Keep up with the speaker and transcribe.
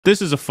This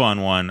is a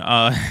fun one.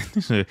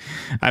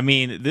 I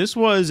mean, this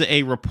was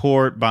a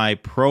report by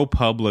Pro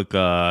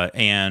Publica,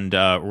 and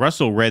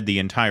Russell read the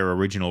entire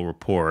original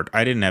report.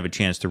 I didn't have a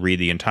chance to read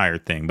the entire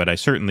thing, but I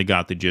certainly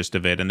got the gist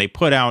of it. And they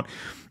put out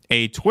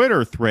a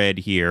Twitter thread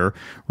here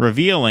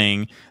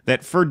revealing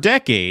that for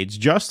decades,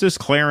 Justice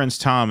Clarence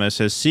Thomas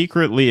has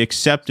secretly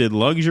accepted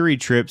luxury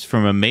trips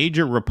from a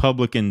major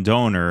Republican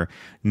donor,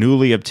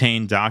 newly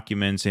obtained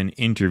documents and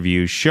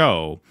interviews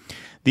show.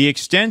 The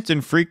extent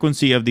and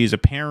frequency of these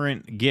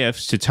apparent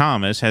gifts to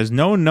Thomas has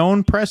no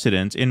known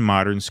precedent in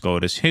modern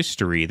SCOTUS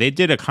history. They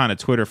did a kind of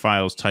Twitter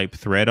Files type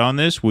thread on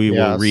this. We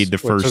will read the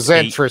first. Which is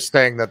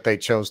interesting that they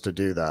chose to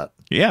do that.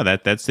 Yeah,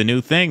 that's the new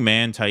thing,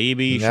 man.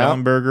 Taibbi,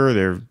 Schellenberger,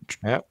 they're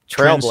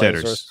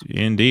trendsetters.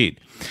 Indeed.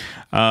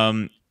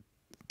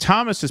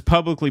 Thomas has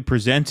publicly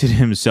presented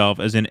himself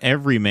as an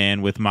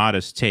everyman with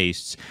modest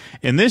tastes.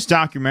 In this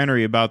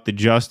documentary about the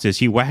justice,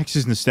 he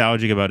waxes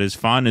nostalgic about his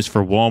fondness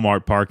for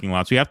Walmart parking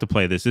lots. We have to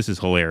play this. This is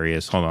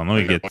hilarious. Hold on,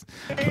 let me get...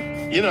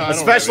 You know,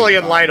 especially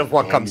in light of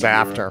what comes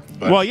after.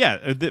 Well,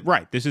 yeah,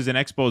 right. This is an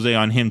expose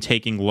on him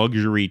taking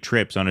luxury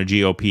trips on a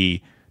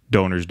GOP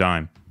donor's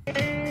dime.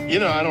 You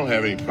know, I don't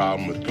have any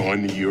problem with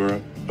going to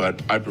Europe, but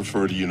I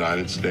prefer the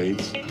United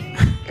States.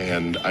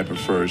 And I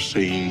prefer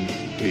seeing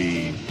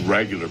the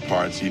regular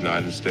parts of the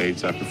United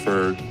States. I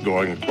prefer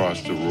going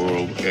across the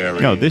rural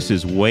area. No, this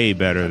is way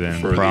better than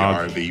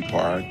Prague. The RV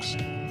parks.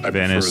 I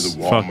Venice,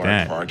 prefer the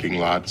Walmart parking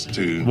lots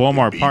to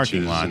Walmart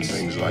parking lots and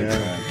things like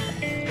that.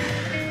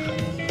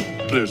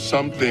 There's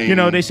something... You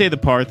know, they say the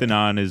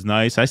Parthenon is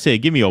nice. I say,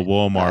 give me a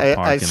Walmart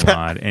parking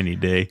lot any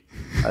day.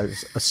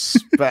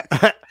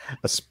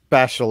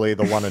 Especially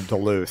the one in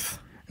Duluth.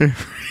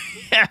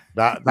 Yeah.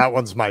 That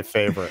one's my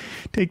favorite.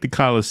 Take the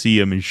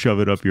Coliseum and shove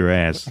it up your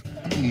ass.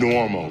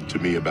 Normal to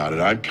me about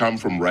it. I come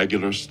from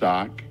regular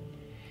stock,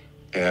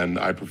 and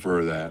I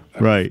prefer that.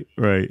 Right,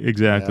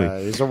 exactly.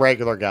 He's a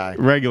regular guy.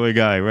 Regular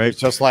guy, right? He's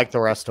just like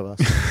the rest of us.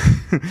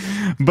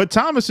 But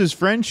Thomas's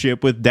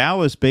friendship with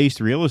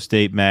Dallas-based real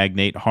estate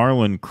magnate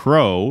Harlan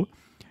Crow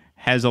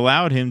has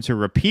allowed him to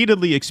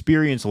repeatedly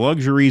experience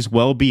luxuries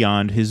well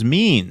beyond his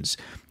means.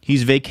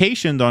 He's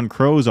vacationed on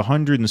Crow's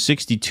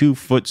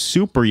 162-foot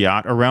super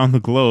yacht around the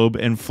globe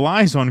and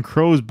flies on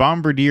Crow's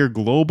Bombardier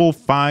Global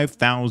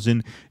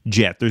 5000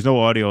 jet. There's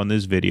no audio in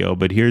this video,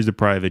 but here's the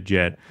private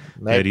jet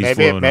that he's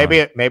flown on.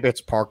 Maybe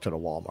it's parked at a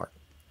Walmart.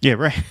 Yeah,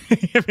 right.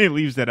 He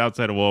leaves that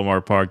outside a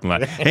Walmart parking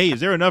lot. Hey, is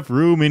there enough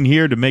room in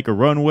here to make a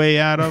runway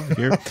out of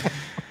here?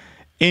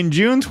 In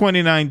June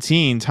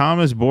 2019,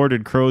 Thomas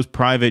boarded Crow's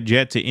private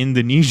jet to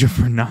Indonesia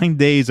for 9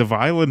 days of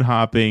island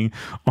hopping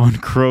on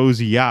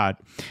Crow's yacht.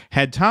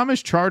 Had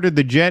Thomas chartered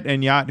the jet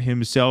and yacht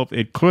himself,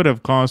 it could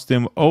have cost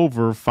him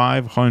over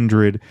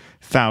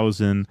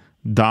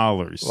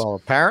 $500,000. Well,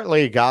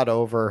 apparently he got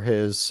over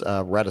his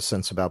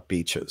reticence about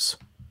beaches.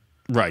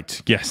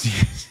 Right.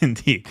 Yes,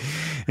 indeed.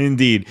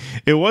 Indeed.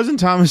 It wasn't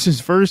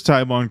Thomas's first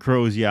time on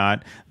Crow's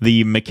yacht,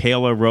 the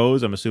Michaela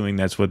Rose. I'm assuming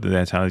that's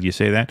how you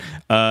say that.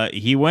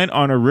 He went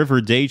on a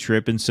river day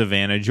trip in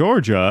Savannah,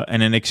 Georgia,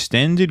 and an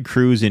extended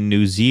cruise in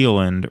New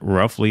Zealand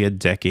roughly a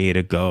decade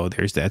ago.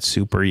 There's that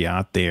super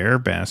yacht there,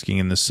 basking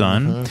in the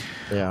sun.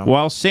 Yeah.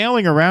 While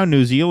sailing around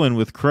New Zealand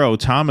with Crow,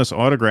 Thomas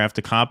autographed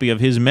a copy of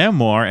his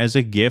memoir as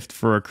a gift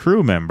for a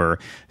crew member.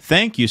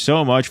 Thank you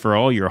so much for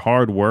all your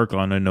hard work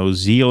on a New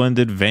Zealand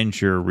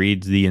adventure,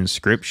 reads the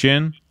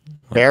inscription.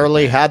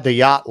 Barely had the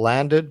yacht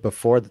landed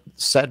before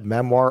said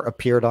memoir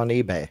appeared on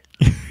eBay.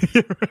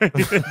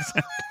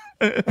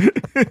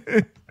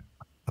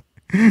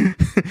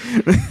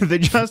 The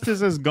justice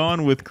has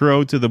gone with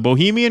Crow to the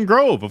Bohemian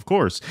Grove, of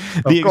course.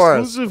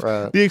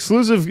 The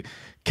exclusive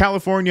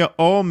California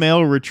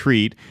all-male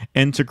retreat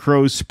and to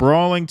Crow's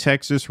sprawling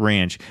Texas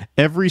ranch.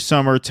 Every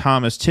summer,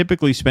 Thomas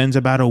typically spends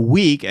about a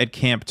week at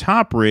Camp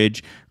Top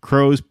Ridge,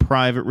 Crow's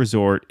private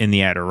resort in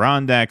the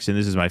Adirondacks, and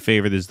this is my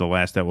favorite. This is the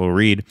last that we'll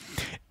read.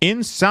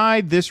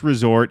 Inside this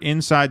resort,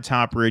 inside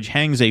Top Ridge,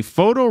 hangs a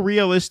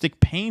photorealistic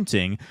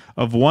painting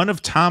of one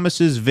of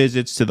Thomas's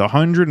visits to the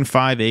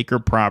 105-acre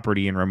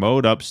property in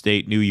remote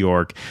upstate New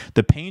York.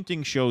 The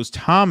painting shows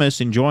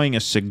Thomas enjoying a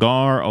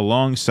cigar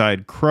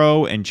alongside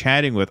Crow and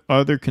chatting with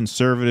other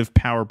conservative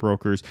power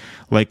brokers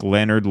like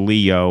Leonard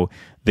Leo.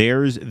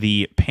 There's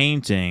the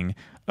painting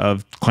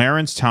of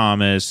Clarence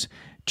Thomas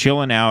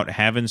chilling out,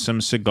 having some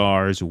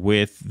cigars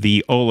with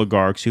the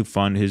oligarchs who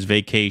fund his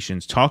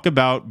vacations. Talk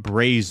about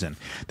brazen.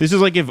 This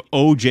is like if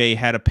OJ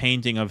had a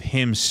painting of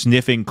him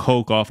sniffing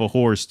coke off a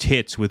whore's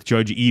tits with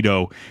Judge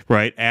Ito,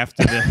 right?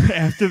 After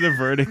the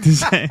verdict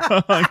is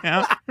hung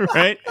out,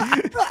 right?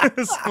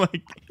 It's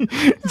like,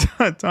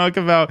 talk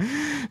about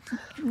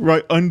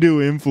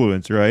undue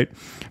influence, right?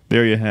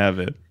 There you have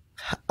it.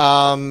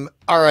 All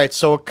right.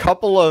 So a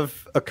couple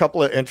of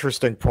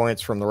interesting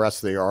points from the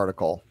rest of the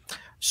article.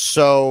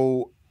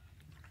 So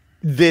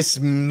this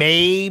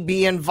may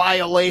be in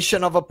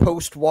violation of a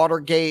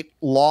post-Watergate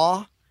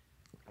law,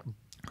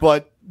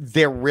 but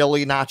they're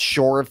really not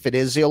sure if it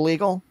is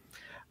illegal.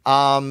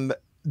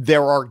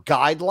 There are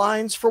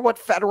guidelines for what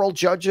federal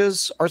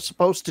judges are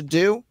supposed to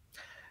do.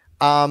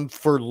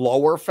 for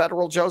lower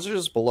federal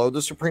judges below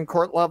the Supreme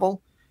Court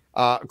level.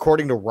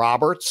 According to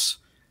Roberts,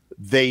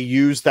 they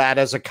use that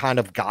as a kind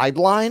of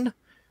guideline,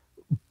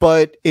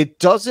 but it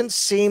doesn't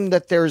seem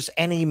that there's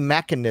any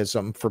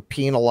mechanism for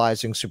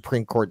penalizing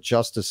Supreme Court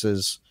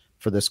justices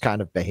for this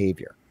kind of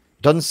behavior.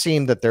 Doesn't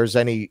seem that there's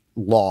any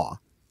law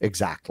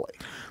exactly.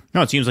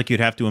 No, it seems like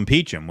you'd have to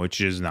impeach him, which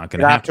is not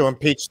going to happen. Have to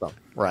impeach them.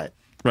 Right.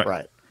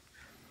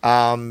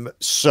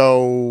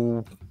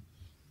 So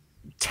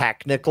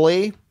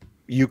technically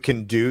you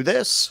can do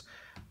this.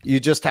 You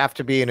just have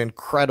to be an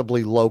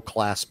incredibly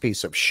low-class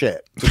piece of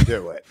shit to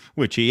do it.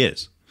 Which he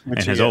is.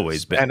 And has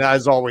always been. And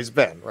has always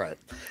been, right.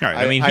 All right.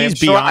 I mean, he's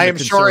beyond I am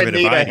sure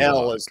Anita ideologue.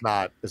 Hill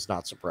is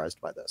not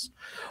surprised by this.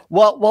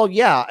 Well,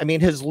 yeah. I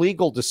mean, his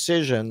legal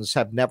decisions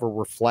have never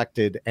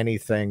reflected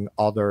anything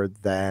other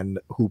than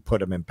who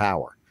put him in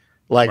power.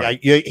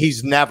 Like,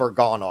 he's never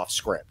gone off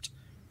script.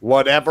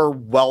 Whatever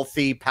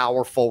wealthy,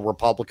 powerful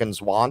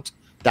Republicans want,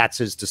 that's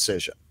his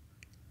decision.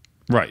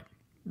 Right.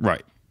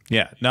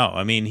 Yeah, no,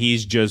 I mean,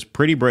 he's just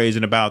pretty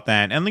brazen about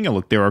that. And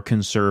look, there are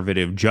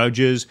conservative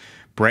judges,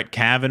 Brett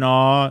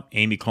Kavanaugh,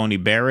 Amy Coney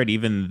Barrett,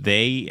 even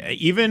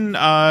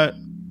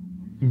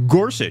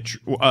Gorsuch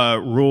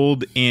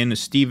ruled in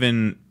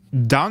Stephen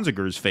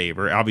Donziger's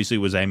favor. Obviously,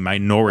 it was a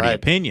minority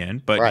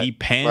opinion, but he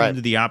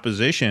penned the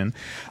opposition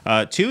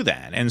to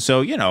that. And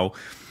so,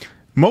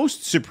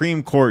 most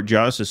Supreme Court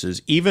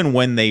justices, even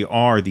when they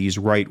are these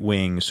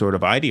right-wing sort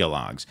of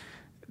ideologues,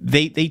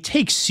 they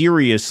take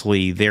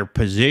seriously their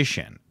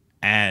position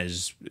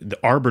as the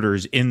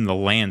arbiters in the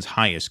land's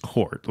highest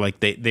court.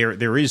 Like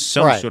there is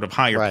some sort of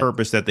higher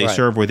purpose that they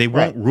serve, where they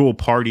won't rule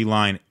party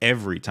line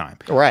every time.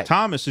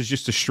 Thomas is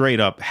just a straight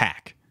up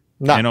hack,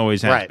 and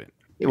always has been.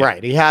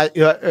 Right. He had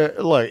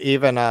look,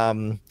 even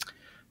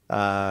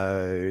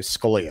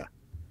Scalia.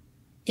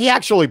 He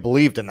actually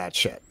believed in that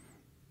shit.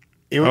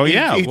 He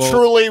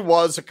truly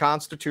was a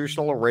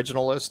constitutional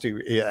originalist,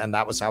 and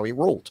that was how he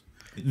ruled.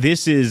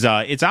 This is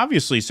it's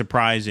obviously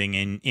surprising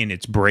in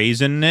its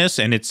brazenness,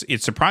 and it's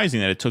surprising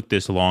that it took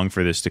this long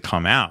for this to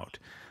come out.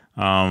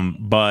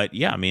 But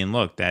yeah, I mean,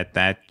 look,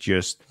 that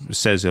just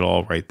says it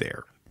all right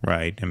there,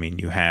 right? I mean,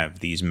 you have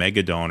these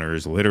mega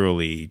donors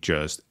literally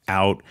just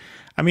out.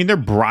 I mean, they're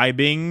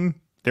bribing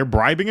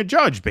a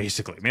judge,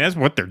 basically. I mean, that's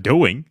what they're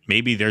doing.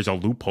 Maybe there's a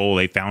loophole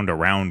they found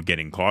around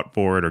getting caught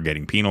for it or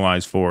getting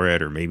penalized for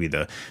it, or maybe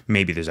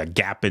there's a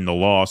gap in the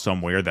law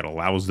somewhere that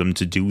allows them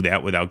to do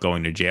that without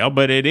going to jail.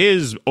 But it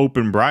is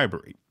open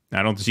bribery.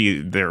 I don't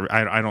see there.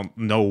 I don't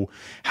know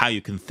how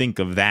you can think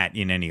of that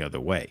in any other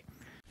way.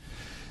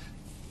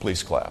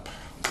 Please clap.